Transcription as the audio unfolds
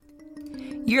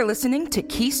You're listening to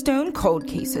Keystone Cold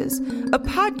Cases, a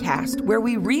podcast where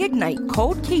we reignite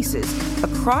cold cases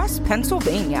across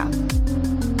Pennsylvania.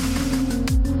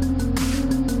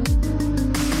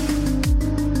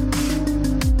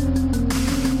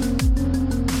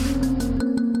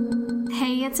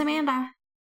 Hey, it's Amanda.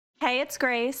 Hey, it's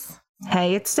Grace.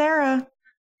 Hey, it's Sarah.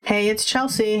 Hey, it's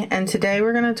Chelsea, and today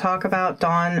we're going to talk about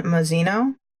Dawn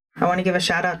Mazzino. I want to give a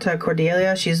shout out to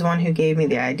Cordelia. She's the one who gave me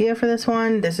the idea for this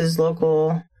one. This is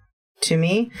local to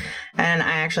me, and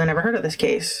I actually never heard of this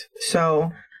case.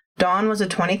 So, Dawn was a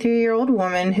 23-year-old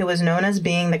woman who was known as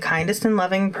being the kindest and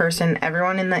loving person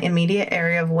everyone in the immediate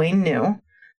area of Wayne knew.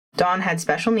 Dawn had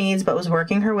special needs, but was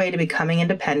working her way to becoming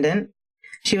independent.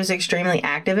 She was extremely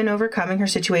active in overcoming her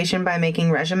situation by making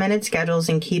regimented schedules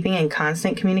and keeping in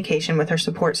constant communication with her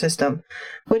support system,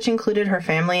 which included her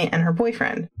family and her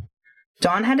boyfriend.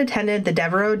 Dawn had attended the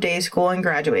Devereaux Day School and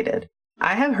graduated.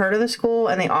 I have heard of the school,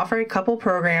 and they offer a couple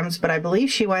programs, but I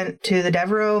believe she went to the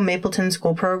Devereaux Mapleton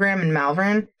School program in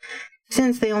Malvern,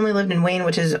 since they only lived in Wayne,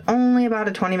 which is only about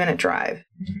a 20-minute drive.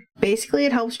 Basically,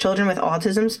 it helps children with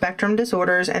autism spectrum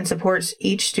disorders and supports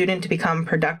each student to become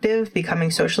productive,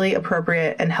 becoming socially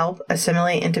appropriate, and help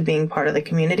assimilate into being part of the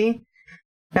community.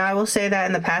 Now, I will say that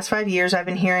in the past 5 years, I've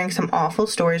been hearing some awful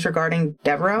stories regarding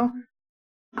Devereaux.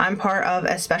 I'm part of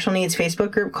a special needs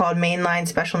Facebook group called Mainline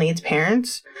Special Needs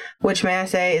Parents, which, may I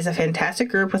say, is a fantastic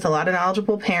group with a lot of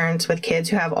knowledgeable parents with kids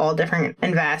who have all different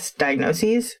and vast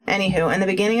diagnoses. Anywho, in the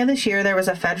beginning of this year, there was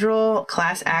a federal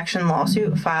class action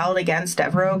lawsuit filed against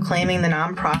Devereaux claiming the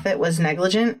nonprofit was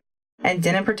negligent and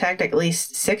didn't protect at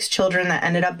least 6 children that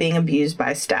ended up being abused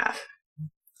by staff.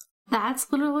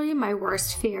 That's literally my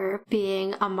worst fear,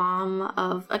 being a mom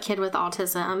of a kid with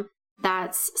autism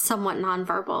that's somewhat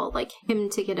nonverbal, like him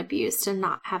to get abused and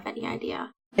not have any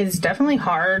idea. It's definitely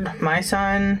hard. My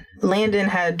son, Landon,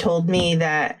 had told me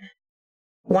that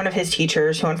one of his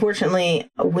teachers, who unfortunately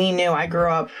we knew, I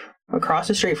grew up across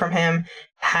the street from him,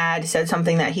 had said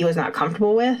something that he was not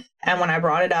comfortable with. And when I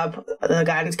brought it up, the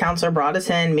guidance counselor brought us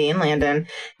in, me and Landon,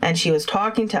 and she was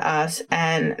talking to us.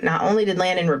 And not only did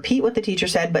Landon repeat what the teacher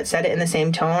said, but said it in the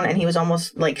same tone. And he was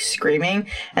almost like screaming.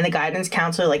 And the guidance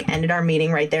counselor like ended our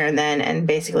meeting right there and then and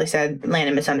basically said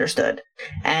Landon misunderstood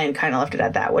and kind of left it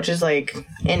at that, which is like,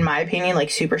 in my opinion, like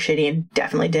super shitty and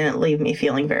definitely didn't leave me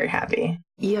feeling very happy.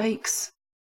 Yikes.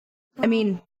 I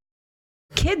mean,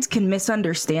 kids can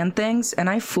misunderstand things, and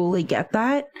I fully get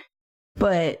that.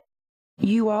 But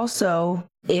you also,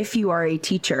 if you are a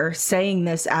teacher, saying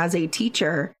this as a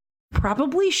teacher,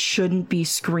 probably shouldn't be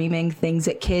screaming things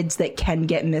at kids that can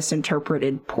get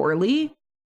misinterpreted poorly.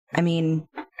 I mean,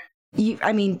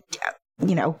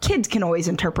 kids can always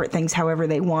interpret things however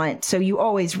they want. So you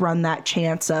always run that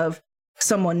chance of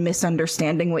someone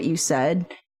misunderstanding what you said.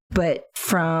 But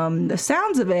from the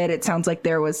sounds of it, it sounds like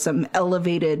there was some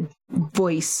elevated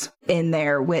voice in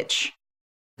there, which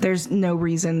there's no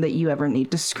reason that you ever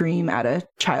need to scream at a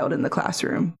child in the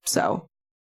classroom. So,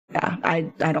 yeah,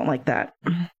 I don't like that.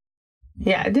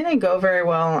 Yeah, it didn't go very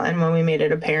well. And when we made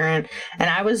it apparent, and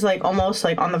I was like almost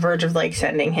like on the verge of like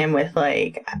sending him with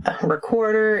like a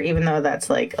recorder, even though that's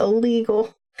like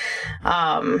illegal.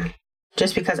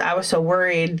 Just because I was so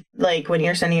worried, like when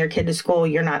you're sending your kid to school,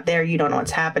 you're not there, you don't know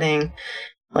what's happening.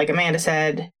 Like Amanda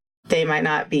said, they might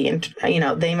not be,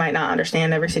 they might not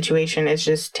understand every situation. It's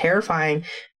just terrifying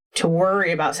to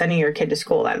worry about sending your kid to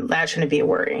school. That shouldn't be a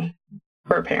worry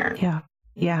for a parent.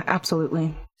 Yeah,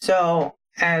 absolutely. So,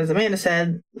 as Amanda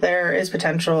said, there is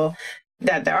potential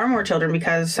that there are more children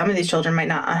because some of these children might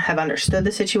not have understood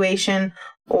the situation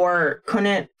or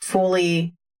couldn't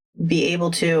fully be able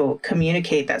to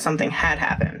communicate that something had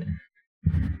happened.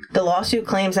 The lawsuit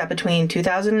claims that between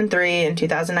 2003 and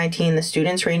 2019, the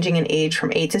students ranging in age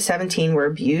from 8 to 17 were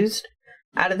abused.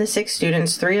 Out of the 6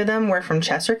 students, 3 of them were from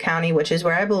Chester County, which is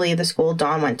where I believe the school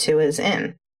Dawn went to is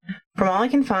in. From all I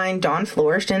can find, Dawn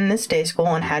flourished in this day school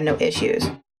and had no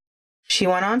issues. She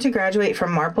went on to graduate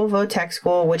from Marple Votech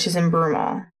School, which is in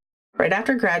Broomall. Right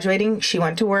after graduating, she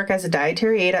went to work as a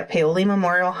dietary aide at Paoli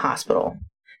Memorial Hospital.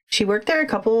 She worked there a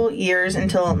couple years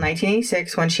until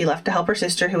 1986 when she left to help her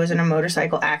sister who was in a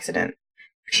motorcycle accident.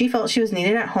 She felt she was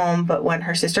needed at home, but when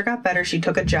her sister got better, she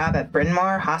took a job at Bryn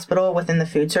Mawr Hospital within the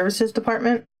food services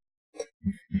department.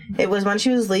 It was when she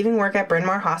was leaving work at Bryn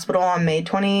Mawr Hospital on May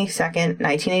 22nd,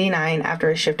 1989, after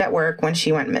a shift at work when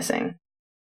she went missing.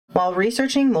 While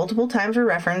researching multiple times for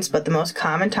reference, but the most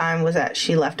common time was that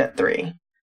she left at 3.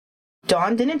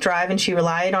 Dawn didn't drive and she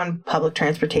relied on public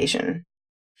transportation.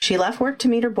 She left work to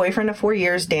meet her boyfriend of 4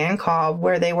 years, Dan Cobb,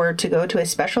 where they were to go to a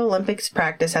Special Olympics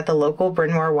practice at the local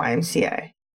Bryn Mawr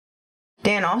YMCA.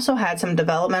 Dan also had some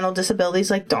developmental disabilities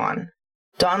like Dawn.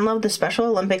 Dawn loved the Special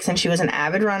Olympics and she was an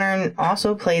avid runner and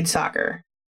also played soccer.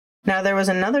 Now, there was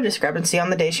another discrepancy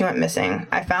on the day she went missing.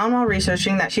 I found while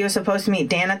researching that she was supposed to meet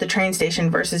Dan at the train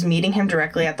station versus meeting him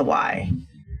directly at the Y.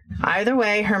 Either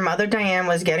way, her mother Diane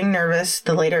was getting nervous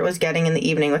the later it was getting in the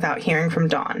evening without hearing from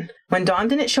Dawn. When Dawn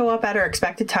didn't show up at her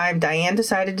expected time, Diane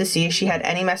decided to see if she had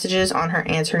any messages on her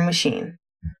answering machine.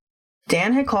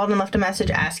 Dan had called and left a message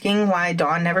asking why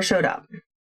Dawn never showed up.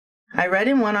 I read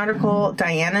in one article,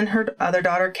 Diane and her other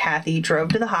daughter, Kathy, drove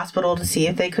to the hospital to see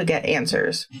if they could get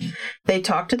answers. They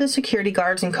talked to the security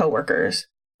guards and coworkers.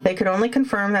 They could only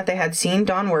confirm that they had seen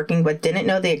Dawn working, but didn't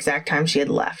know the exact time she had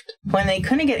left. When they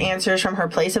couldn't get answers from her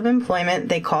place of employment,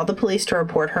 they called the police to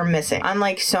report her missing.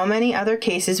 Unlike so many other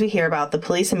cases we hear about, the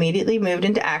police immediately moved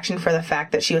into action for the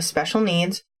fact that she was special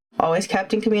needs, always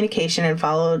kept in communication, and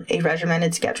followed a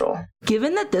regimented schedule.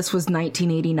 Given that this was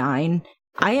 1989,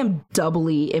 I am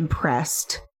doubly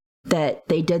impressed that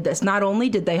they did this. Not only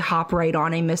did they hop right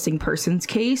on a missing persons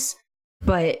case,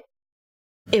 but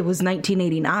it was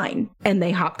 1989 and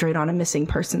they hopped right on a missing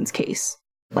persons case.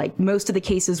 Like most of the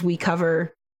cases we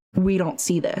cover, we don't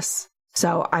see this.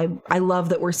 So I love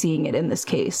that we're seeing it in this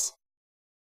case.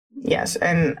 Yes,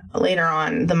 and later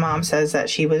on, the mom says that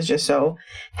she was just so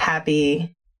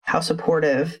happy how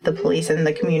supportive the police and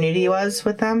the community was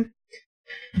with them.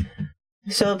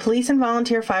 So the police and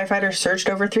volunteer firefighters searched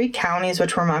over 3 counties,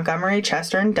 which were Montgomery,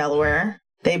 Chester, and Delaware.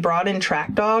 They brought in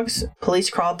track dogs,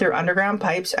 police crawled through underground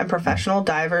pipes, and professional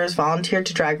divers volunteered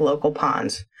to drag local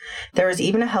ponds. There was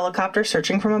even a helicopter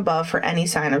searching from above for any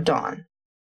sign of Dawn.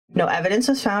 No evidence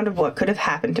was found of what could have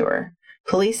happened to her.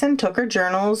 Police then took her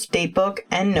journals, date book,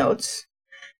 and notes.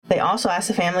 They also asked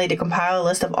the family to compile a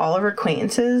list of all of her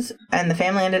acquaintances, and the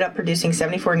family ended up producing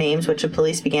 74 names, which the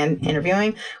police began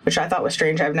interviewing, which I thought was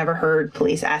strange. I've never heard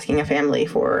police asking a family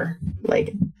for,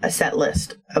 like, a set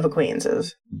list of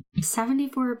acquaintances.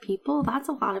 74 people? That's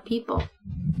a lot of people.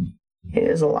 It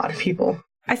is a lot of people.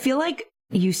 I feel like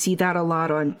you see that a lot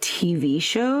on TV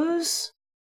shows,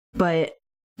 but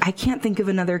I can't think of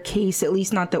another case, at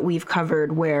least not that we've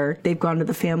covered, where they've gone to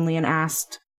the family and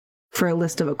asked for a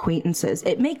list of acquaintances.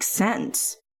 It makes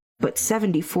sense, but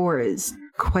 74 is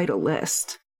quite a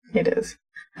list. It is.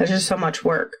 There's just so much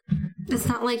work. It's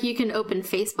not like you can open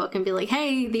Facebook and be like,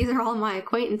 hey, these are all my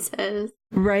acquaintances.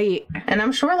 Right. And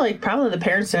I'm sure, like, probably the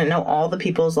parents didn't know all the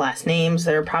people's last names.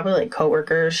 They're probably, like,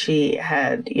 coworkers she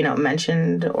had,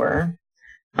 mentioned, or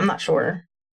I'm not sure.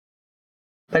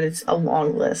 But it's a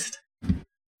long list.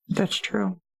 That's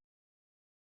true.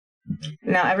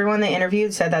 Now, everyone they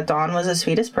interviewed said that Dawn was the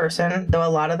sweetest person, though a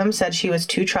lot of them said she was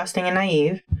too trusting and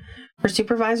naive. Her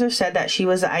supervisor said that she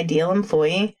was the ideal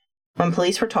employee. When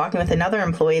police were talking with another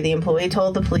employee, the employee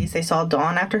told the police they saw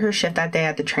Dawn after her shift that day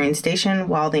at the train station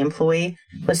while the employee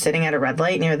was sitting at a red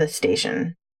light near the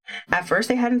station. At first,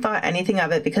 they hadn't thought anything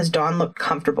of it because Dawn looked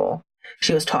comfortable.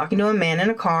 She was talking to a man in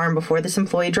a car, and before this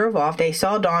employee drove off, they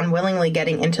saw Dawn willingly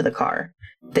getting into the car.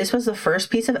 This was the first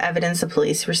piece of evidence the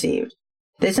police received.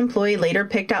 This employee later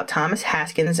picked out Thomas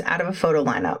Haskins out of a photo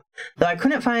lineup, though I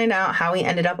couldn't find out how he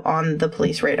ended up on the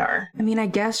police radar. I mean, I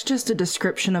guess just a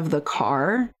description of the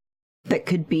car that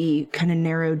could be kind of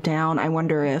narrowed down. I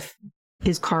wonder if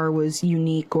his car was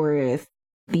unique or if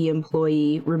the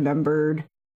employee remembered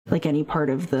like any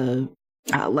part of the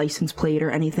license plate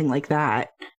or anything like that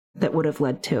would have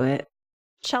led to it.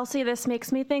 Chelsea, this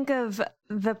makes me think of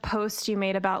the post you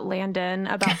made about Landon,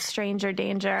 about stranger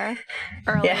danger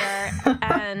earlier,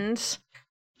 and,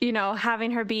 having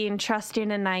her being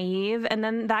trusting and naive. And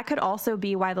then that could also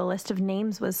be why the list of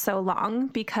names was so long,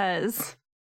 because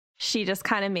she just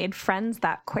kind of made friends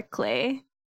that quickly.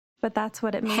 But that's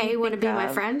what it made. Hey, would it be my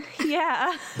friend?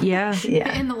 Yeah. Yeah.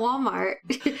 In the Walmart.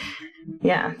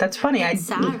 Yeah, that's funny. It's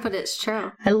sad, but it's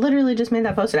true. I literally just made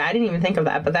that post. I didn't even think of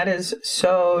that, but that is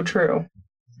so true.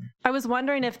 I was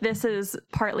wondering if this is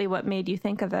partly what made you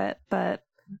think of it, but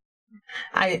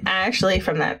I actually,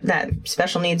 from that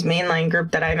special needs mainline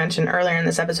group that I mentioned earlier in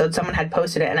this episode, someone had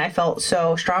posted it, and I felt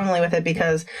so strongly with it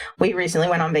because we recently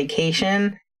went on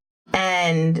vacation,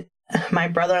 and my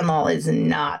brother-in-law is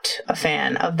not a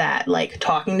fan of that, like,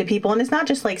 talking to people. And it's not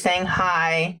just like saying,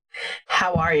 hi,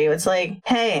 how are you? It's like,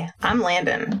 hey, I'm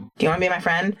Landon. Do you want to be my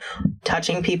friend?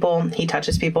 Touching people. He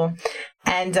touches people.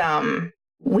 And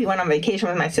we went on vacation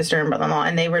with my sister and brother-in-law,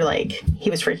 and they were like, he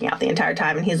was freaking out the entire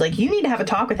time. And he's like, you need to have a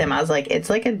talk with him. I was like,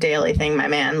 it's like a daily thing, my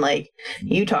man. Like,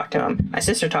 you talk to him. My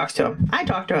sister talks to him. I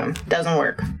talk to him. Doesn't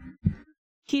work.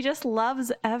 he just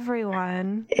loves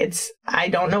everyone. I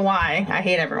don't know why. I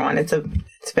hate everyone. It's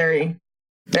very,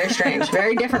 very strange.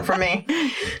 Very different from me.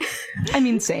 I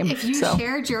mean, same. If you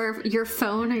shared your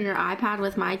phone or your iPad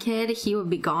with my kid, he would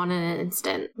be gone in an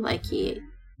instant. Like he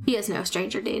has no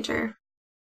stranger danger.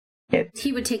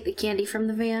 He would take the candy from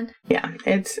the van. Yeah,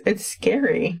 it's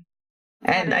scary.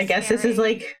 And I guess this is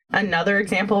like another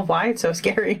example of why it's so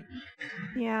scary.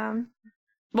 Yeah.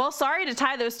 Well, sorry to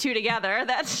tie those two together.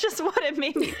 That's just what it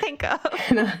made me think of.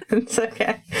 No, it's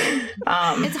okay.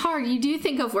 It's hard. You do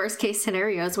think of worst case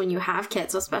scenarios when you have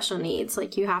kids with special needs.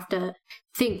 Like you have to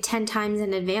think 10 times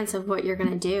in advance of what you're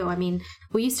going to do. I mean,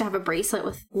 we used to have a bracelet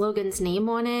with Logan's name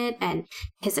on it and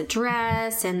his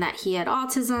address and that he had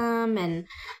autism. And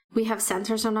we have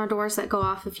sensors on our doors that go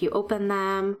off if you open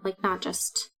them. Like not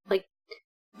just like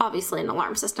obviously an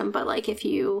alarm system, but like if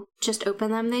you just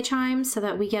open them, they chime so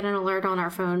that we get an alert on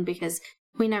our phone because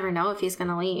we never know if he's going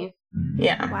to leave.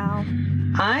 Yeah. Wow.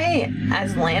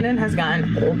 As Landon has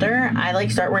gotten older, I like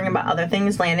start worrying about other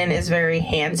things. Landon is very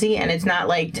handsy, and it's not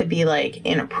like to be like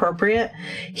inappropriate.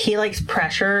 He likes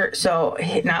pressure, so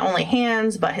not only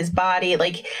hands but his body.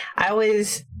 Like I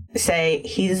always say,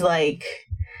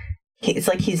 it's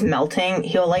like he's melting.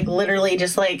 He'll like literally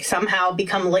just like somehow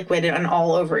become liquid and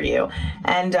all over you.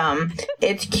 And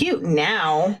it's cute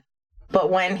now,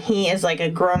 but when he is like a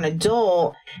grown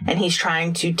adult and he's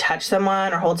trying to touch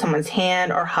someone or hold someone's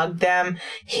hand or hug them,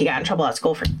 he got in trouble at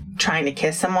school for trying to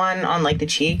kiss someone on like the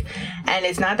cheek. And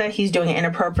it's not that he's doing it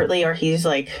inappropriately or he's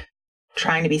like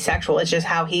trying to be sexual. It's just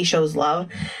how he shows love.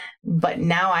 But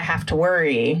now I have to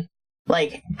worry,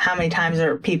 like, how many times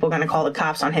are people going to call the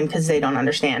cops on him because they don't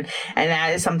understand? And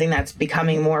that is something that's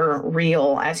becoming more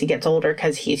real as he gets older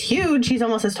because he's huge. He's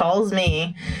almost as tall as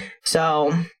me.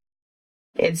 So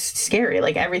it's scary.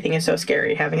 Like, everything is so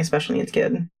scary having a special needs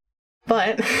kid.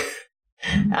 But,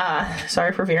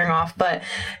 sorry for veering off, but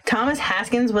Thomas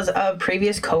Haskins was a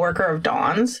previous coworker of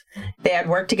Dawn's. They had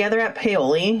worked together at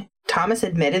Paoli. Thomas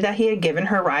admitted that he had given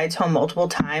her rides home multiple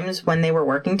times when they were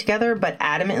working together, but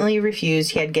adamantly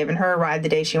refused he had given her a ride the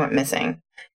day she went missing.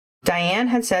 Diane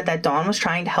had said that Dawn was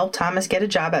trying to help Thomas get a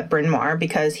job at Bryn Mawr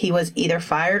because he was either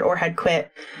fired or had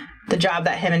quit the job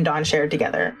that him and Dawn shared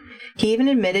together. He even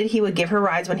admitted he would give her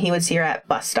rides when he would see her at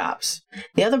bus stops.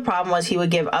 The other problem was he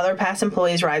would give other past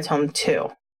employees rides home too.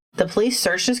 The police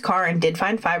searched his car and did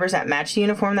find fibers that matched the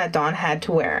uniform that Dawn had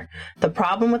to wear. The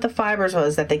problem with the fibers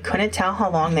was that they couldn't tell how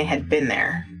long they had been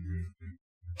there.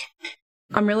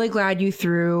 I'm really glad you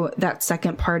threw that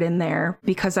second part in there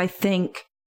because I think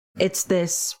it's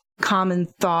this common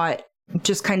thought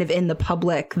just kind of in the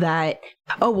public that,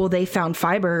 oh, well, they found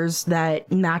fibers that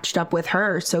matched up with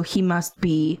her, so he must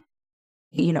be,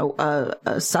 you know,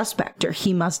 a suspect or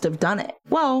he must have done it.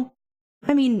 Well,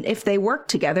 I mean, if they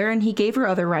worked together and he gave her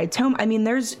other rides home, I mean,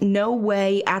 there's no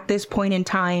way at this point in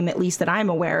time, at least that I'm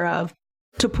aware of,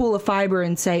 to pull a fiber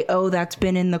and say, oh, that's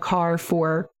been in the car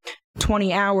for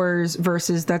 20 hours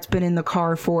versus that's been in the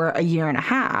car for a year and a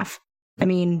half. I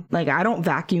mean, like, I don't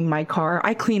vacuum my car.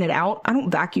 I clean it out. I don't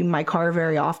vacuum my car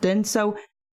very often. So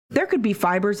there could be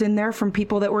fibers in there from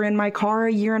people that were in my car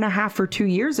a year and a half or 2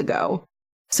 years ago.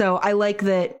 So I like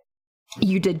that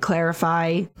you did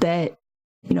clarify that,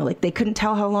 you know, like they couldn't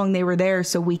tell how long they were there,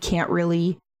 so we can't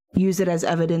really use it as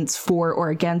evidence for or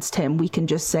against him. We can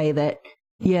just say that,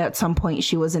 yeah, at some point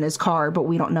she was in his car, but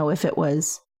we don't know if it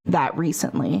was that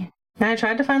recently. And I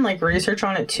tried to find like research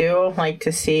on it too, like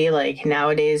to see like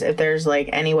nowadays if there's like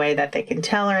any way that they can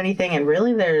tell or anything. And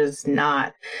really there's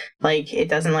not. Like it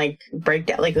doesn't like break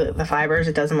down, like the fibers,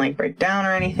 it doesn't like break down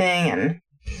or anything. And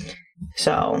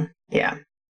so, yeah.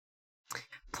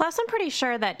 Plus, I'm pretty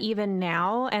sure that even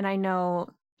now, and I know,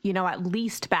 you know, at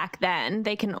least back then,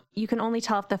 you can only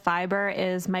tell if the fiber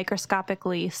is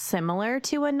microscopically similar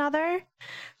to another.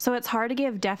 So it's hard to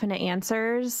give definite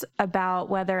answers about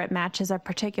whether it matches a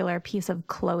particular piece of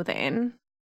clothing.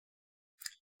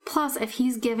 Plus, if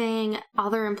he's giving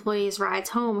other employees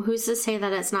rides home, who's to say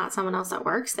that it's not someone else that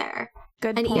works there?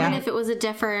 Good and point. Even if it was a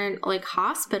different, like,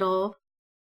 hospital,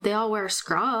 they all wear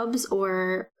scrubs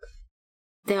or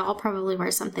they all probably wear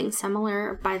something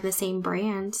similar by the same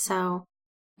brand. So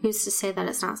who's to say that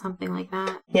it's not something like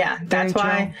that? Yeah, that's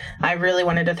why I really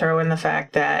wanted to throw in the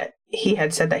fact that he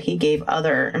had said that he gave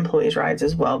other employees rides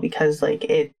as well, because like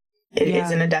it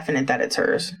isn't a definite that it's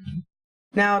hers.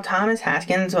 Now, Thomas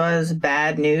Haskins was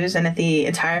bad news, and if the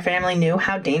entire family knew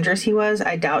how dangerous he was,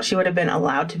 I doubt she would have been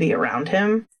allowed to be around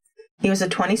him. He was a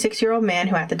 26-year-old man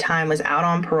who at the time was out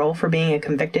on parole for being a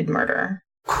convicted murderer.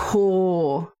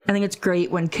 Cool. I think it's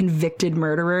great when convicted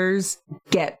murderers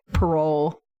get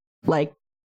parole. Like,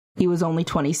 he was only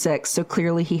 26, so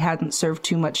clearly he hadn't served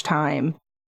too much time.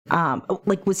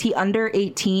 like, was he under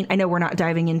 18? I know we're not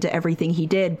diving into everything he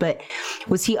did, but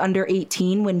was he under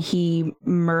 18 when he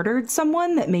murdered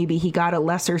someone that maybe he got a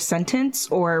lesser sentence,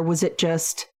 or was it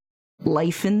just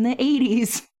life in the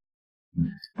 80s?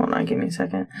 Hold on, give me a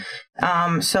second.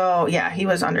 So yeah, he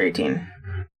was under 18.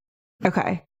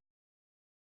 Okay.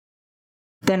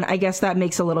 Then I guess that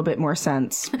makes a little bit more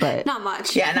sense, but Not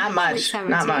much. Yeah, not much.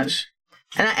 Not much.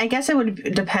 And I guess it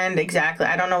would depend exactly.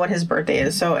 I don't know what his birthday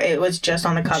is, so it was just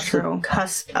on the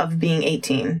cusp of being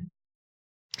 18.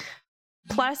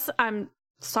 Plus, I'm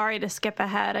sorry to skip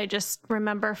ahead. I just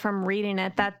remember from reading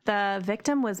it that the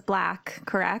victim was Black,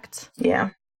 correct?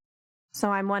 Yeah. So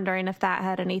I'm wondering if that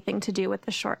had anything to do with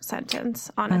the short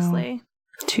sentence, honestly.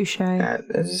 Touche. That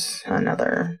is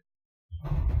another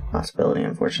possibility,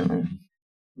 unfortunately.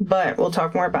 But we'll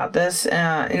talk more about this. In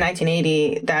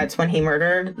 1980, that's when he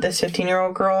murdered this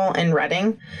 15-year-old girl in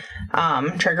Reading.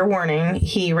 Trigger warning,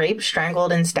 he raped,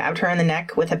 strangled, and stabbed her in the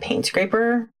neck with a paint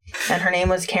scraper. And her name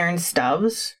was Karen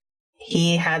Stubbs.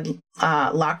 He had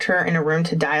locked her in a room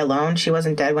to die alone. She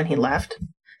wasn't dead when he left.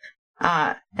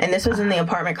 And this was in the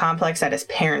apartment complex that his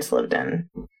parents lived in.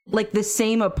 Like the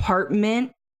same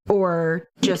apartment, or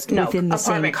just within the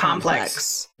same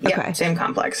complex? Yeah, Okay. same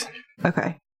complex.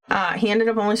 Okay. He ended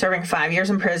up only serving 5 years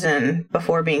in prison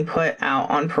before being put out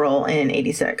on parole in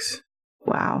 86.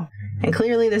 Wow. And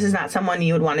clearly this is not someone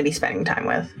you would want to be spending time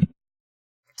with.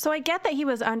 So I get that he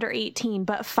was under 18,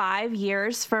 but 5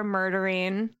 years for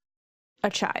murdering a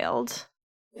child.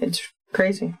 It's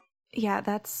crazy. Yeah,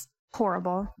 that's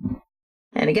horrible.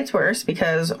 And it gets worse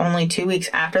because only 2 weeks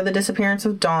after the disappearance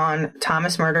of Dawn,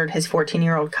 Thomas murdered his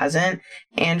 14-year-old cousin,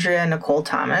 Andrea Nicole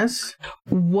Thomas.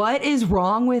 What is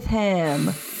wrong with him?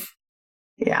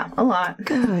 Yeah, a lot.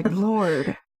 Good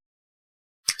Lord.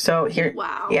 So here,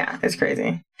 Wow. Yeah, it's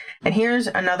crazy. And here's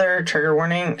another trigger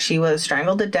warning. She was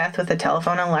strangled to death with a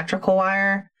telephone and electrical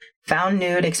wire, found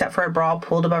nude except for a bra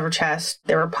pulled above her chest.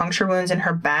 There were puncture wounds in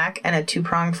her back and a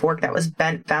 2-pronged fork that was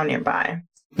bent found nearby.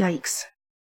 Yikes.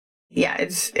 Yeah,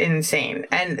 it's insane.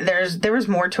 And there was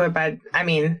more to it, but I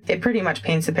mean, it pretty much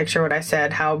paints the picture what I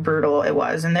said, how brutal it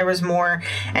was. And there was more,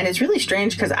 and it's really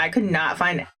strange because I could not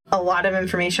find a lot of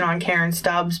information on Karen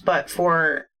Stubbs, but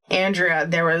for Andrea,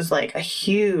 there was like a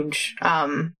huge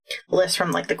list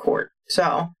from like the court.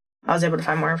 So I was able to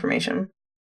find more information.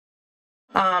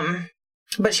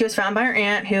 But she was found by her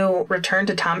aunt, who returned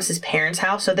to Thomas's parents'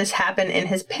 house. So this happened in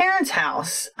his parents'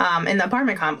 house, in the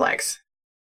apartment complex.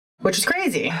 Which is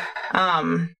crazy.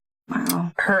 Wow.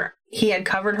 He had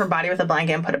covered her body with a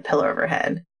blanket and put a pillow over her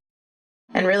head.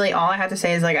 And really all I have to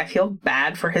say is, like, I feel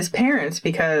bad for his parents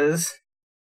because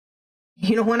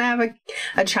you don't want to have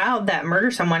a child that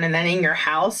murders someone and then in your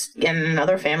house and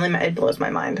another family. It blows my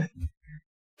mind.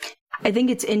 I think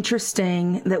it's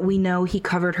interesting that we know he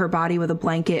covered her body with a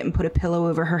blanket and put a pillow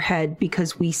over her head,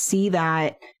 because we see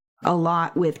that a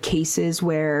lot with cases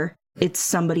where it's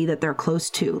somebody that they're close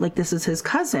to. Like, this is his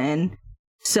cousin.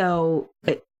 So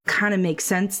it kind of makes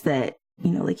sense that,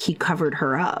 like, he covered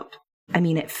her up. I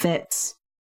mean, it fits.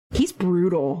 He's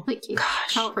brutal. Like, he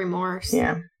felt remorse.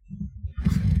 Yeah.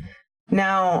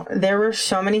 Now, there were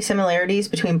so many similarities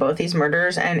between both these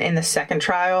murders, and in the second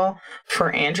trial for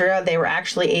Andrea, they were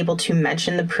actually able to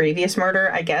mention the previous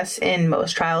murder. I guess in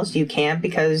most trials you can't,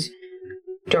 because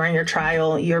during your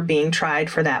trial, you're being tried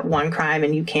for that one crime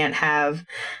and you can't have...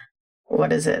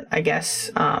 What is it? I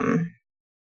guess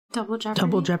Double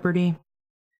jeopardy.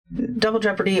 Double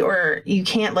jeopardy, or you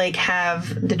can't like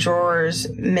have the jurors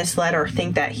misled or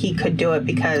think that he could do it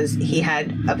because he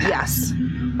had a pass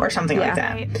or something like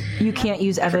that. You can't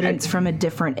use evidence from a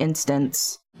different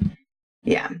instance.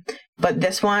 Yeah. But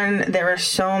this one, there were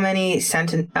so many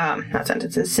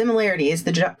similarities.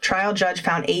 The trial judge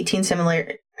found 18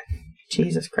 similarities.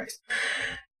 Jesus Christ.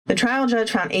 The trial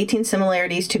judge found 18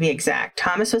 similarities to be exact.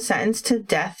 Thomas was sentenced to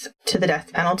the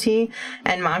death penalty,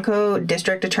 and Monaco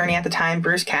District Attorney at the time,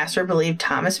 Bruce Castor, believed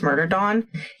Thomas murdered Dawn.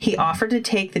 He offered to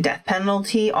take the death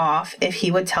penalty off if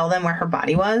he would tell them where her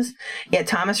body was, yet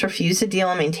Thomas refused to deal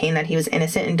and maintained that he was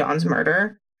innocent in Dawn's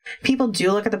murder. People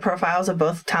do look at the profiles of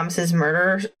both Thomas's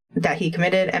murders that he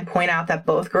committed and point out that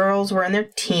both girls were in their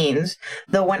teens,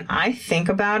 though when I think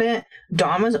about it,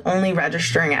 Dawn was only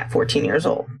registering at 14 years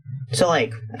old. So,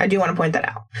 like, I do want to point that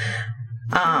out.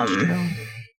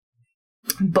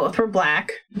 Both were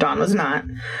Black. Dawn was not.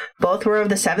 Both were of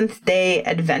the Seventh-day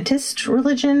Adventist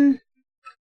religion.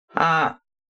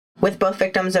 With both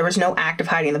victims, there was no act of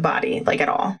hiding the body, like, at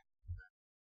all.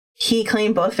 He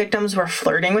claimed both victims were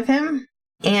flirting with him,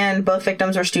 and both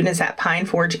victims were students at Pine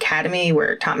Forge Academy,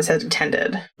 where Thomas had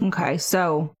attended. Okay,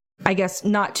 so I guess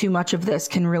not too much of this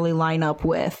can really line up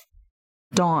with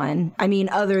Dawn. I mean,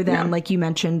 other than like you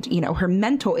mentioned, you know, her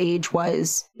mental age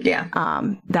was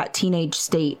that teenage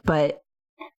state, but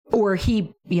or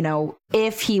he, you know,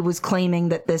 if he was claiming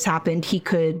that this happened, he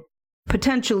could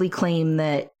potentially claim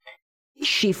that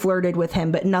she flirted with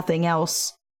him, but nothing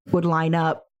else would line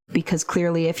up, because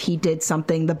clearly if he did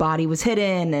something, the body was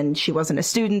hidden and she wasn't a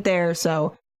student there.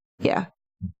 So yeah.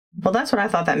 Well, that's what I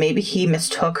thought, that maybe he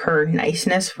mistook her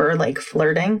niceness for like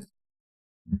flirting.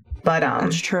 But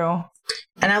that's true.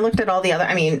 And I looked at all the other,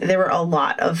 I mean, there were a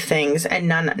lot of things and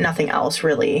nothing else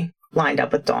really lined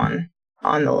up with Dawn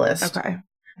on the list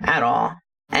at all.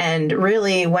 And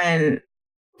really, when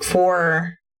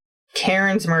for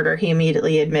Karen's murder, he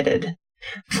immediately admitted.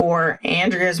 For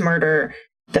Andrea's murder,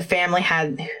 the family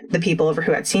had the people over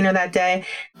who had seen her that day,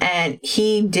 and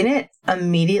he didn't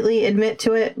immediately admit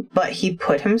to it, but he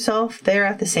put himself there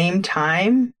at the same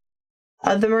time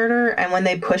of the murder. And when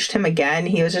they pushed him again,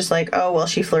 he was just like, oh, well,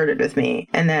 she flirted with me,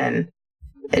 and then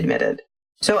admitted.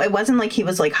 So it wasn't like he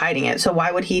was like hiding it. So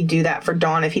why would he do that for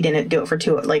Dawn if he didn't do it for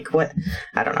two? Like, what?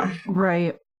 I don't know.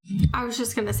 Right. I was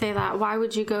just going to say that. Why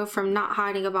would you go from not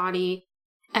hiding a body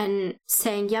and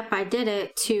saying, yep, I did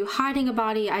it, to hiding a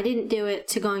body, I didn't do it,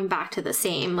 to going back to the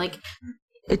same? Like,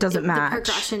 it doesn't match. The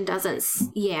progression doesn't.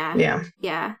 Yeah.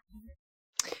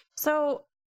 So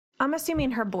I'm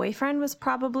assuming her boyfriend was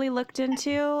probably looked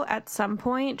into at some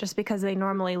point, just because they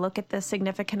normally look at the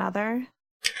significant other.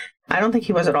 I don't think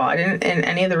he was at all. I didn't, in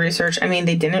any of the research, I mean,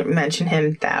 they didn't mention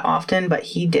him that often, but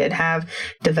he did have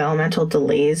developmental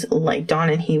delays like Dawn,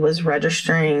 and he was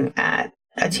registering at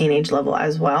a teenage level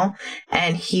as well.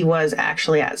 And he was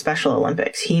actually at Special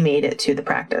Olympics. He made it to the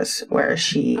practice where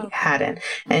she hadn't.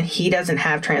 And he doesn't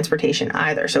have transportation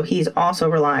either. So he's also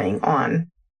relying on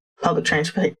public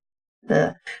transportation.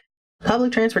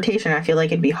 Public transportation, I feel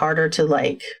like it'd be harder to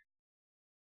like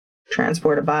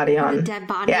transport a body on a dead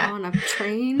body on a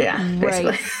train. Yeah,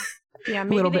 basically. Right. Yeah,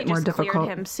 maybe a little they bit more just difficult.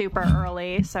 cleared him super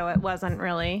early, so it wasn't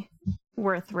really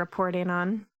worth reporting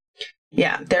on.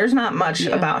 Yeah, there's not much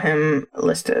about him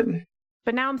listed.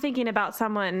 But now I'm thinking about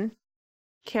someone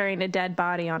carrying a dead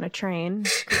body on a train.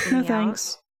 No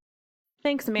thanks.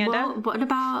 Thanks, Amanda.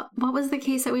 Well, what was the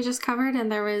case that we just covered? And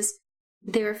they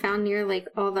were found near like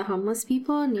all the homeless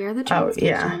people near the train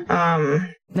station?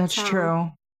 That's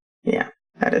true. Yeah,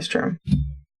 that is true.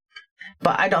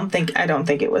 But I don't think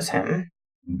it was him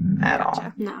at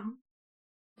all. No.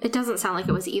 It doesn't sound like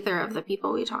it was either of the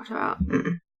people we talked about.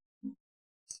 Mm.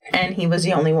 And he was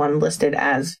the only one listed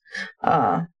as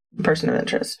a person of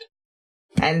interest.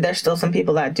 And there's still some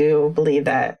people that do believe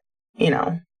that, you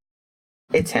know,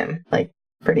 it's him, like,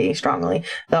 pretty strongly.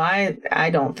 Though I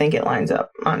don't think it lines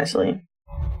up, honestly,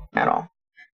 at all.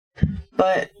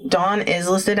 But Dawn is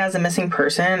listed as a missing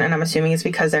person, and I'm assuming it's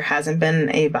because there hasn't been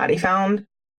a body found.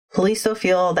 Police still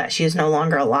feel that she is no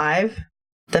longer alive.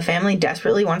 The family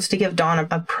desperately wants to give Dawn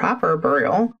a proper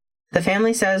burial. The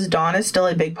family says Dawn is still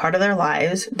a big part of their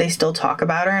lives. They still talk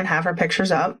about her and have her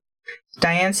pictures up.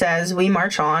 Diane says, we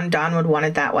march on. Dawn would want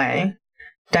it that way.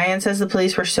 Diane says the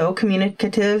police were so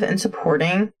communicative and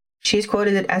supporting. She's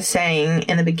quoted as saying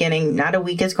in the beginning, not a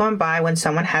week has gone by when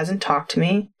someone hasn't talked to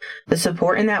me. The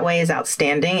support in that way is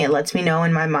outstanding. It lets me know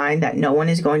in my mind that no one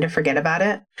is going to forget about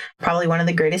it. Probably one of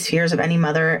the greatest fears of any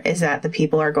mother is that the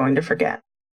people are going to forget.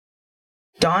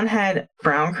 Dawn had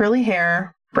brown curly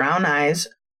hair, brown eyes.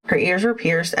 Her ears were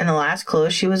pierced, and the last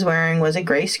clothes she was wearing was a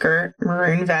gray skirt,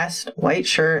 maroon vest, white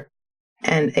shirt,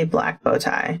 and a black bow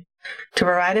tie. To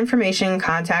provide information,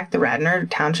 contact the Radnor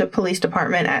Township Police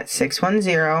Department at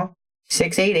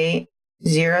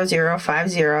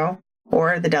 610-688-0050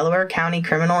 or the Delaware County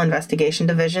Criminal Investigation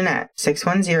Division at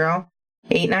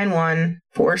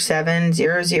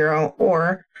 610-891-4700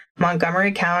 or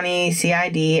Montgomery County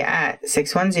CID at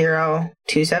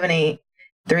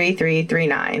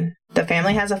 610-278-3339. The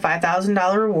family has a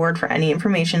 $5,000 reward for any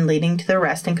information leading to the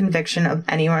arrest and conviction of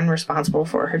anyone responsible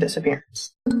for her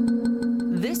disappearance.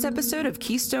 This episode of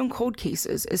Keystone Cold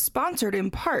Cases is sponsored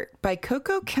in part by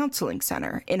Cocoa Counseling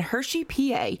Center in Hershey,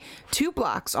 PA, 2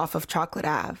 blocks off of Chocolate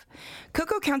Ave.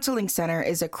 Cocoa Counseling Center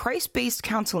is a Christ-based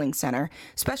counseling center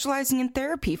specializing in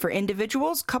therapy for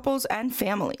individuals, couples, and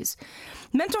families.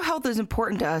 Mental health is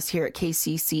important to us here at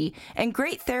KCC, and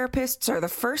great therapists are the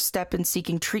first step in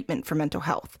seeking treatment for mental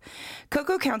health.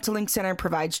 Cocoa Counseling Center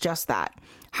provides just that.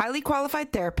 Highly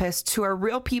qualified therapists who are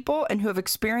real people and who have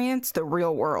experienced the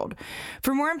real world.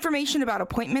 For more information about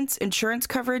appointments, insurance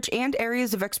coverage, and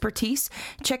areas of expertise,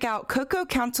 check out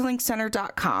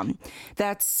cocoacounselingcenter.com.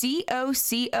 That's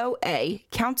COCOA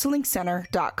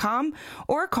counselingcenter.com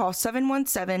or call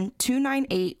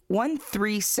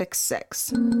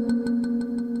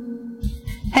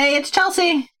 717-298-1366. Hey, it's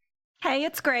Chelsea. Hey,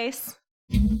 it's Grace.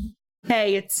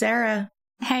 Hey, it's Sarah.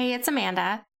 Hey, it's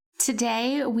Amanda.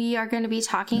 Today, we are going to be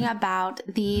talking about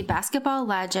the basketball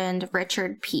legend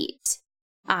Richard Peete.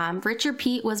 Richard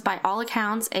Peete was, by all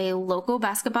accounts, a local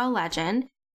basketball legend.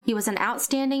 He was an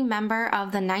outstanding member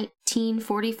of the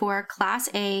 1944 Class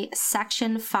A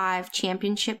Section 5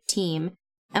 championship team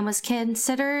and was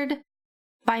considered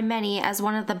by many as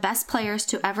one of the best players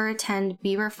to ever attend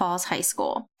Beaver Falls High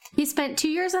School. He spent 2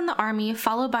 years in the Army,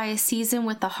 followed by a season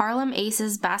with the Harlem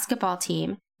Aces basketball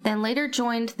team, then later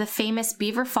joined the famous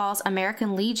Beaver Falls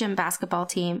American Legion basketball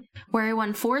team, where he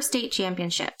won 4 state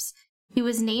championships. He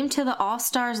was named to the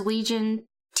All-Stars Legion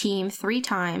team 3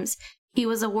 times. He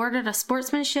was awarded a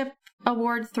Sportsmanship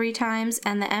Award 3 times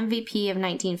and the MVP of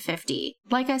 1950.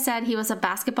 Like I said, he was a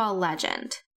basketball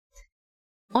legend.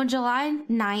 On July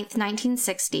 9th,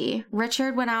 1960,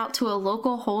 Richard went out to a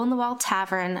local hole-in-the-wall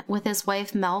tavern with his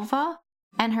wife Melva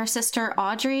and her sister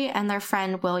Audrey and their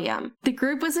friend William. The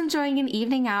group was enjoying an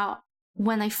evening out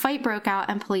when a fight broke out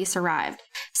and police arrived.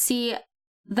 See,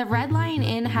 the Red Lion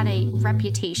Inn had a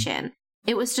reputation.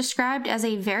 It was described as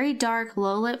a very dark,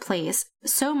 low-lit place,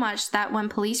 so much that when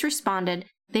police responded,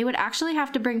 they would actually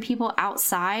have to bring people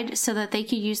outside so that they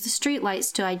could use the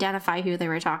streetlights to identify who they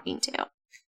were talking to.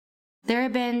 There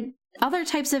had been other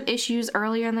types of issues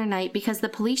earlier in the night because the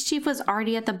police chief was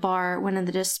already at the bar when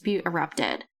the dispute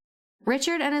erupted.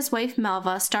 Richard and his wife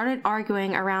Melva started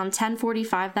arguing around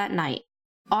 10:45 that night.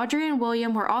 Audrey and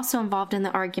William were also involved in the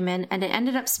argument, and it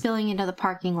ended up spilling into the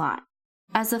parking lot.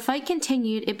 As the fight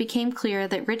continued, it became clear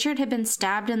that Richard had been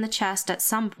stabbed in the chest at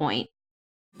some point.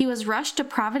 He was rushed to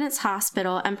Providence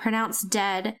Hospital and pronounced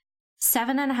dead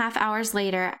 7.5 hours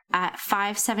later at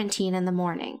 5:17 in the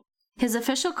morning. His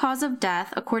official cause of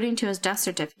death, according to his death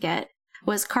certificate,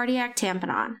 was cardiac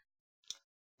tamponade.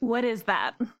 What is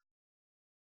that?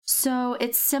 So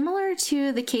it's similar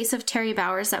to the case of Terry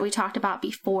Bowers that we talked about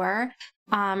before.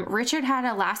 Richard had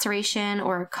a laceration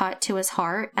or a cut to his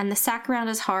heart, and the sac around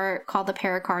his heart, called the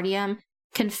pericardium,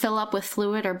 can fill up with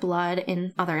fluid or blood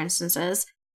in other instances.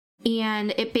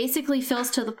 And it basically fills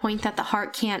to the point that the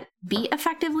heart can't beat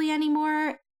effectively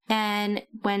anymore. And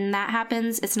when that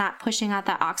happens, it's not pushing out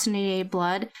that oxygenated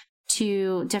blood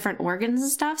to different organs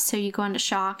and stuff. So you go into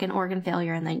shock and organ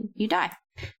failure, and then you die.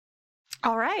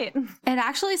 All right. It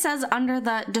actually says under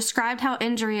the described how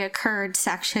injury occurred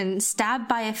section, stabbed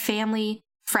by a family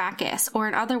fracas, or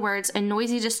in other words, a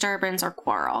noisy disturbance or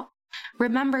quarrel.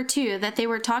 Remember, too, that they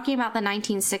were talking about the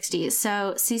 1960s,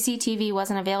 so CCTV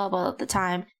wasn't available at the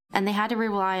time, and they had to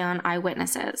rely on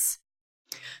eyewitnesses.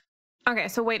 Okay,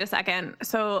 so wait a second.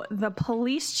 So the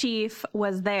police chief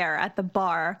was there at the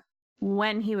bar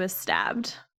when he was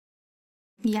stabbed?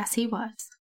 Yes, he was.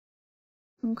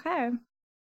 Okay.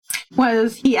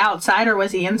 Was he outside or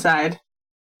was he inside?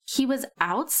 He was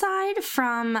outside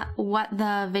from what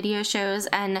the video shows,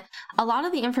 and a lot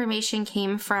of the information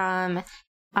came from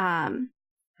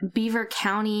Beaver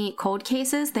County cold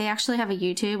cases. They actually have a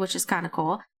YouTube, which is kind of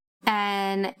cool.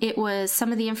 And it was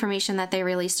some of the information that they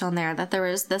released on there, that there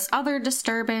was this other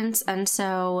disturbance. And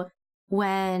so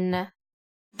when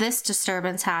this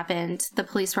disturbance happened, the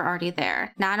police were already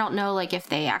there. Now, I don't know if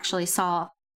they actually saw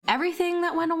everything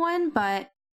that went on, but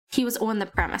he was on the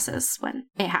premises when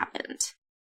it happened.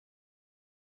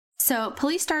 So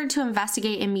police started to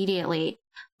investigate immediately,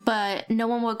 but no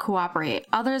one would cooperate.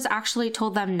 Others actually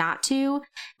told them not to,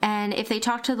 and if they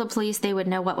talked to the police, they would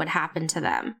know what would happen to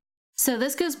them. So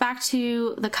this goes back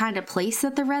to the kind of place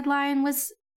that the Red Lion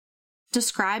was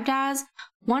described as.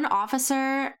 One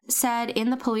officer said in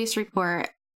the police report,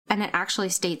 and it actually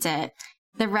states it,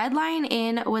 the Red Lion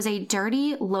Inn was a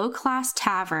dirty, low-class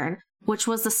tavern, which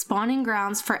was the spawning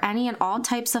grounds for any and all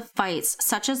types of fights,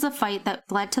 such as the fight that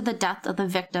led to the death of the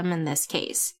victim in this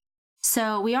case.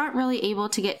 So we aren't really able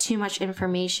to get too much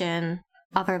information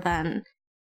other than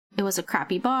it was a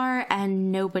crappy bar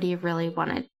and nobody really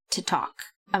wanted to talk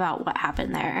about what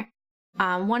happened there.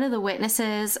 One of the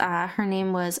witnesses, her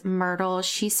name was Myrtle,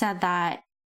 she said that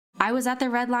I was at the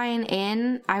Red Lion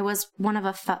Inn. I was in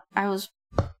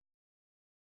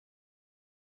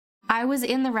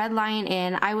the Red Lion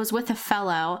Inn. I was with a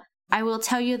fellow. I will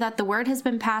tell you that the word has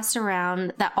been passed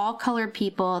around that all colored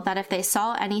people, that if they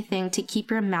saw anything, to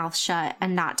keep your mouth shut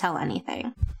and not tell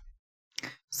anything.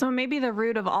 So maybe the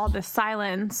root of all this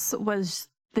silence was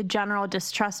the general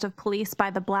distrust of police by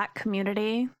the Black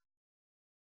community.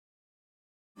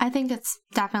 I think it's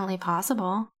definitely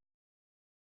possible.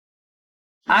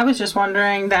 I was just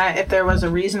wondering that if there was a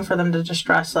reason for them to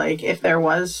distrust, if there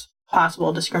was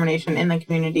possible discrimination in the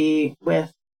community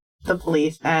with the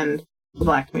police and the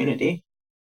Black community.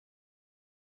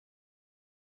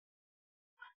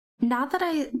 Not that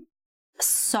I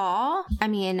saw, I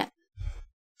mean,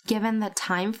 given the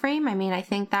time frame, I mean, I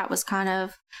think that was kind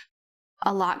of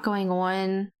a lot going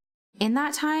on in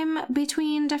that time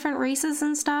between different races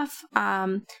and stuff.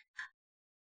 I'm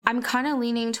kind of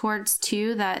leaning towards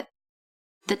too that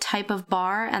the type of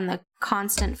bar and the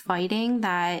constant fighting,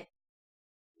 that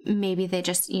maybe they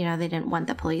just, they didn't want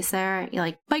the police there.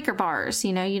 Like biker bars,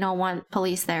 you don't want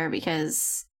police there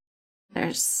because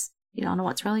you don't know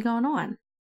what's really going on.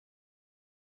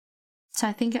 So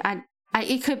I think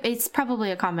it's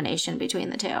probably a combination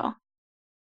between the two.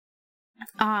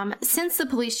 Since the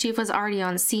police chief was already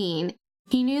on scene,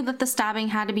 he knew that the stabbing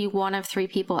had to be one of three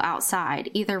people outside,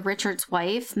 either Richard's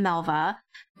wife, Melva,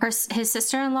 his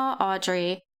sister-in-law,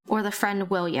 Audrey, or the friend,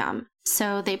 William.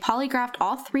 So they polygraphed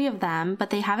all three of them,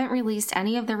 but they haven't released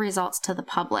any of the results to the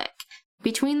public.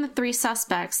 Between the three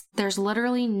suspects, there's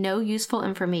literally no useful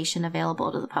information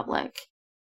available to the public.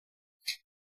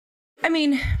 I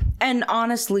mean, and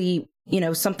honestly,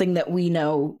 something that we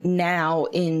know now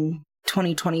in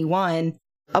 2021,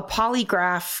 a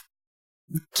polygraph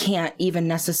can't even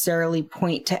necessarily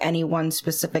point to any one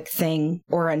specific thing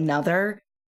or another,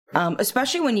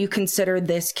 especially when you consider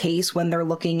this case when they're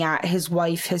looking at his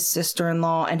wife, his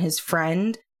sister-in-law, and his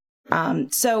friend.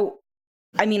 So,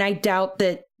 I mean, I doubt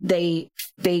that they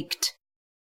faked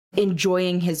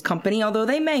enjoying his company, although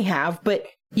they may have, but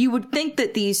you would think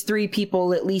that these three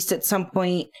people, at least at some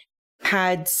point,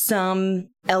 had some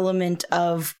element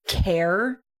of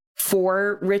care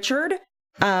for Richard.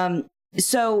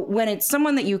 So when it's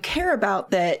someone that you care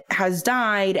about that has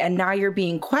died and now you're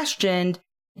being questioned,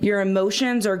 your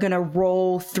emotions are going to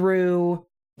roll through,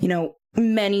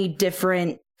 many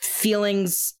different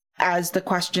feelings as the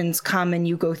questions come and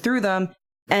you go through them.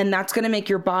 And that's going to make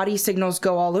your body signals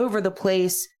go all over the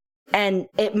place. And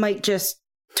it might just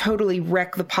totally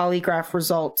wreck the polygraph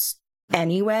results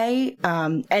anyway.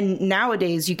 And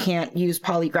nowadays you can't use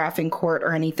polygraph in court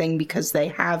or anything because they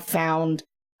have found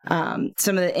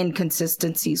some of the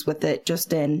inconsistencies with it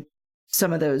just in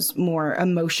some of those more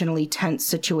emotionally tense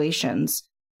situations.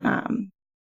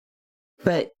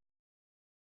 But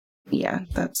yeah,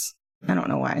 I don't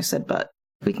know why I said but.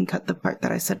 We can cut the part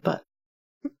that I said but.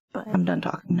 I'm done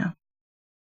talking now.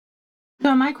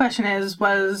 So my question is,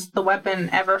 was the weapon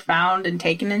ever found and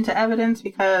taken into evidence?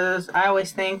 Because I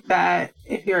always think that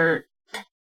if you're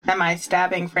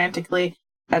semi-stabbing frantically,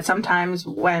 that sometimes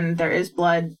when there is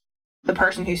blood, the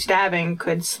person who's stabbing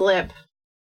could slip.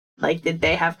 Like, did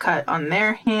they have cut on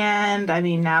their hand? I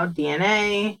mean, now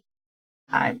DNA.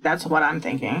 That's what I'm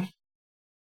thinking.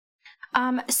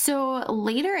 So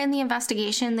later in the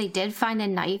investigation, they did find a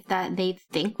knife that they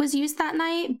think was used that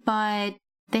night, but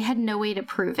they had no way to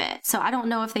prove it. So I don't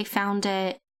know if they found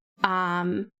it,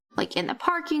 like in the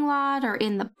parking lot or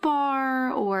in the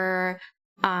bar, or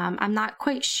I'm not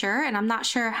quite sure. And I'm not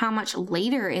sure how much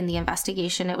later in the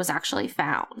investigation it was actually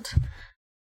found.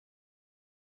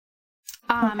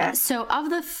 Okay. So of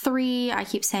the three, I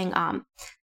keep saying,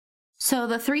 so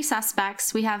the three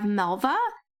suspects, we have Melva,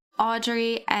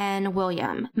 Audrey, and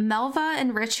William. Melva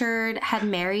and Richard had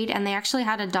married, and they actually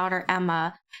had a daughter,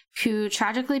 Emma, who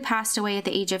tragically passed away at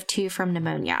the age of 2 from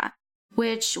pneumonia,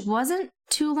 which wasn't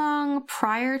too long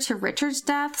prior to Richard's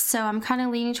death. So I'm kind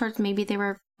of leaning towards maybe they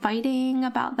were fighting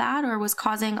about that or was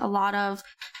causing a lot of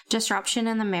disruption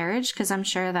in the marriage, because I'm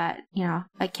sure that,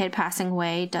 a kid passing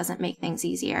away doesn't make things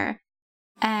easier.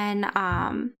 And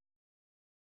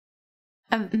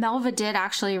Melva did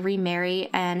actually remarry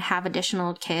and have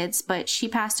additional kids, but she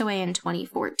passed away in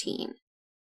 2014.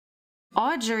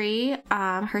 Audrey,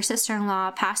 her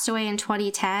sister-in-law, passed away in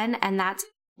 2010, and that's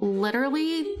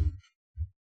literally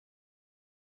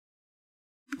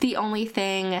the only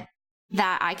thing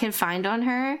that I could find on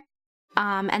her.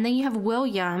 And then you have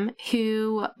William,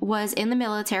 who was in the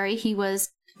military. He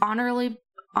was honorably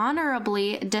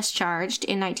discharged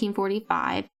in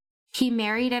 1945. He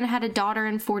married and had a daughter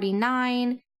in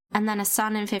 49, and then a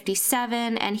son in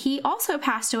 57, and he also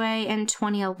passed away in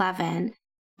 2011.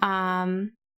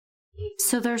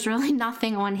 So there's really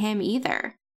nothing on him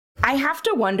either. I have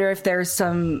to wonder if there's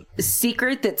some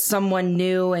secret that someone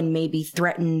knew and maybe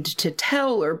threatened to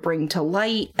tell or bring to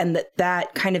light, and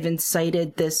that kind of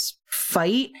incited this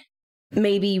fight.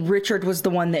 Maybe Richard was the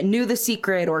one that knew the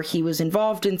secret, or he was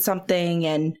involved in something.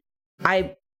 And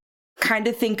I kind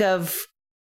of think of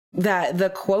the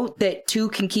quote that two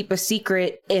can keep a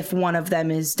secret if one of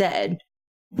them is dead.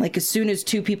 Like, as soon as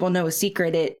two people know a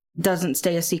secret, it doesn't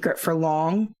stay a secret for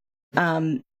long.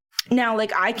 Now,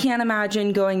 like, I can't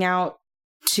imagine going out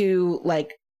to,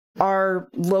 like, our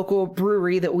local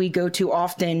brewery that we go to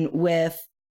often with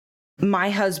my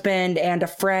husband and a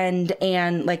friend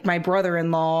and, like, my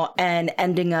brother-in-law and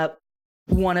ending up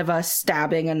one of us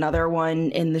stabbing another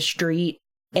one in the street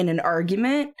in an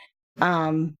argument.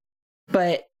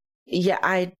 But yeah,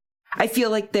 I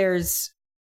feel like there's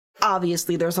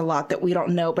a lot that we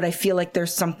don't know, but I feel like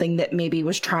there's something that maybe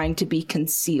was trying to be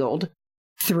concealed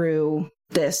through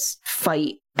this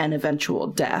fight and eventual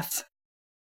death.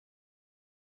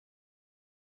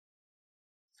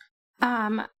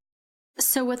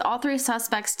 So with all three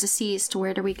suspects deceased,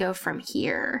 where do we go from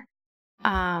here?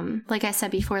 Like I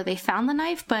said before, they found the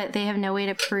knife, but they have no way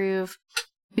to prove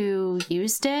who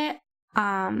used it.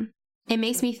 It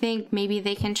makes me think maybe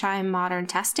they can try modern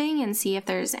testing and see if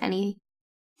there's any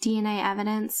DNA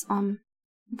evidence on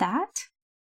that.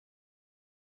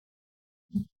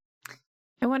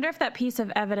 I wonder if that piece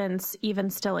of evidence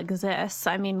even still exists.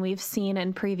 I mean, we've seen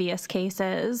in previous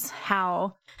cases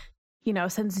how,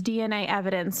 since DNA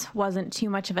evidence wasn't too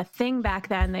much of a thing back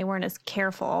then, they weren't as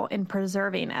careful in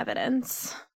preserving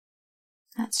evidence.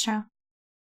 That's true.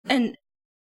 And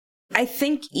I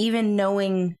think even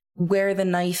knowing where the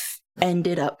knife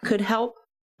ended up could help.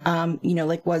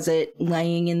 Was it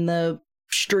laying in the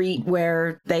street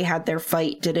where they had their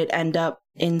fight? Did it end up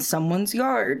in someone's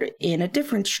yard in a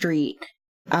different street?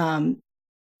 And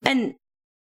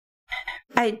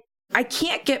I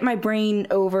can't get my brain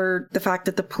over the fact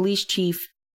that the police chief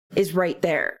is right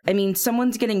there. I mean,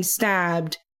 someone's getting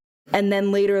stabbed, and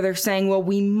then later they're saying, well,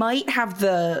 we might have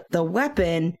the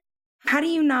weapon. How do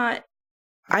you not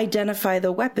identify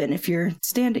the weapon if you're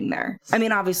standing there? I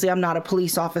mean, obviously, I'm not a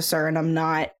police officer, and I'm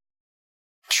not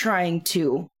trying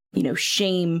to,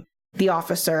 shame the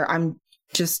officer. I'm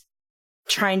just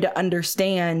trying to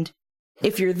understand,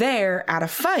 if you're there at a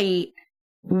fight,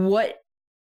 what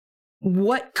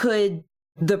could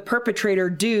the perpetrator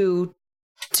do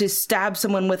to stab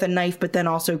someone with a knife, but then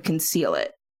also conceal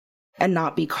it and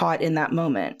not be caught in that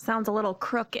moment? Sounds a little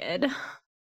crooked.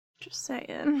 Just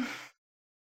saying.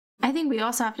 I think we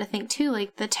also have to think, too,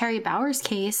 like the Terry Bowers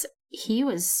case, he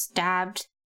was stabbed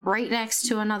right next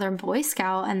to another Boy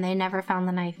Scout, and they never found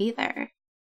the knife either.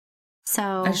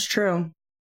 So that's true.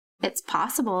 It's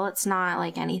possible. It's not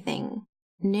like anything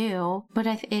new, but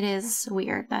it is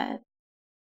weird that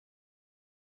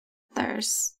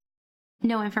there's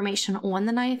no information on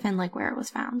the knife and like where it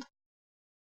was found.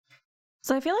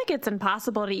 So I feel like it's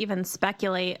impossible to even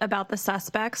speculate about the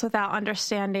suspects without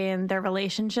understanding their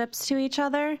relationships to each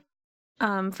other.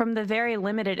 From the very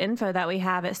limited info that we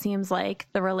have, it seems like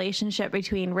the relationship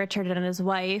between Richard and his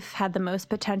wife had the most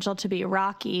potential to be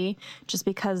rocky just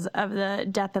because of the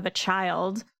death of a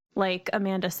child. Like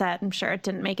Amanda said, I'm sure it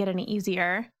didn't make it any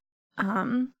easier.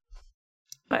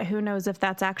 But who knows if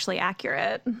that's actually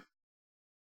accurate.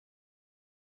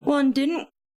 Well, and didn't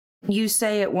you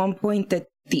say at one point that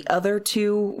the other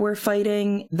two were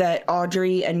fighting, that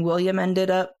Audrey and William ended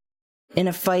up in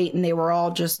a fight and they were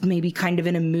all just maybe kind of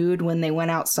in a mood when they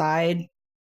went outside?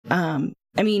 I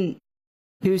mean,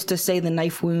 who's to say the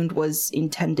knife wound was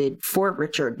intended for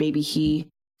Richard? Maybe he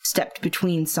stepped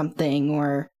between something,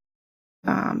 or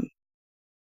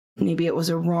maybe it was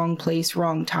a wrong place,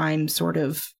 wrong time sort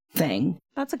of thing.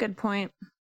 That's a good point.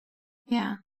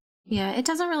 Yeah. Yeah, it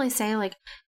doesn't really say like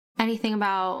anything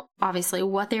about obviously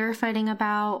what they were fighting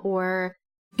about or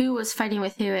who was fighting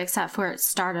with who, except for it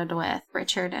started with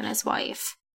Richard and his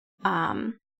wife.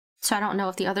 So I don't know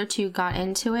if the other two got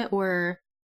into it or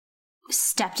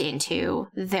stepped into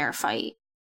their fight.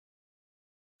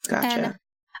 Gotcha. And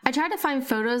I tried to find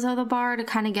photos of the bar to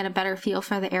kind of get a better feel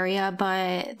for the area,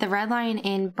 but the Red Lion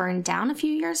Inn burned down a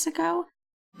few years ago.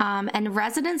 And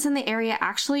residents in the area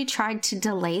actually tried to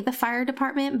delay the fire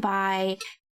department by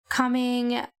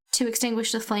coming to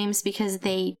extinguish the flames because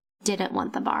they didn't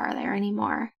want the bar there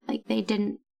anymore. Like, they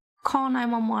didn't call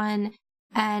 911,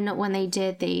 and when they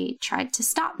did, they tried to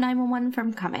stop 911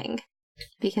 from coming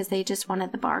because they just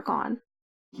wanted the bar gone.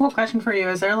 Well, question for you.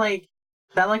 Is that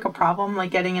a problem,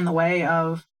 like getting in the way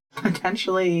of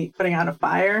potentially putting out a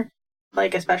fire?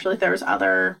 Like, especially if there's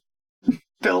other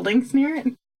buildings near it?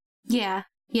 Yeah,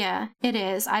 it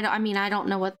is. I don't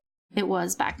know what it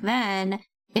was back then.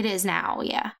 It is now,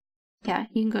 yeah. Yeah,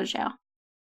 you can go to jail.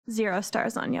 0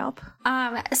 stars on Yelp.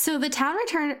 So the town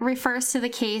refers to the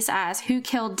case as Who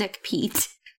Killed Dick Pete?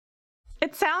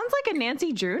 It sounds like a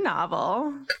Nancy Drew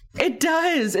novel. It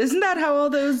does. Isn't that how all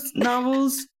those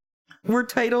novels were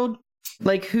titled?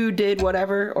 Like, who did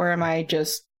whatever? Or am I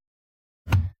just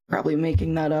probably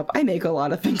making that up? I make a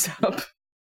lot of things up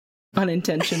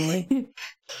unintentionally.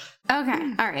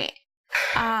 Okay, all right.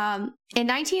 In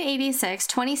 1986,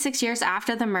 26 years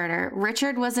after the murder,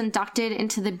 Richard was inducted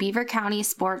into the Beaver County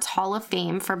Sports Hall of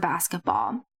Fame for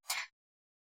basketball.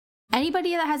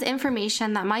 Anybody that has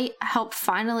information that might help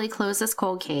finally close this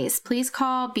cold case, please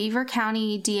call Beaver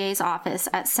County DA's office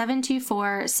at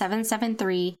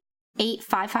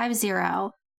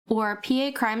 724-773-8550, or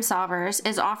PA Crime Solvers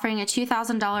is offering a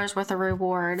 $2,000 worth of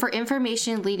reward for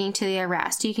information leading to the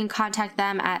arrest. You can contact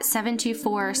them at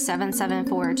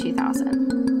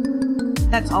 724-774-2000.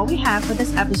 That's all we have for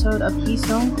this episode of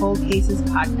Keystone Cold Cases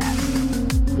podcast.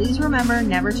 Please remember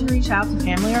never to reach out to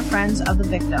family or friends of the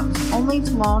victims, only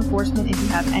to law enforcement if you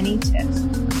have any tips.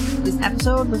 This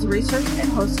episode was researched and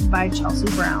hosted by Chelsea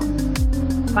Brown.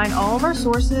 Find all of our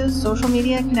sources, social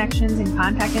media connections, and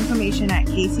contact information at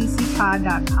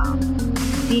kccpod.com.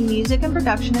 Theme music and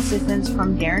production assistance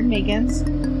from Darren Megans.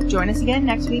 Join us again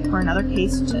next week for another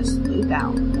case to sleuth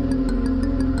out.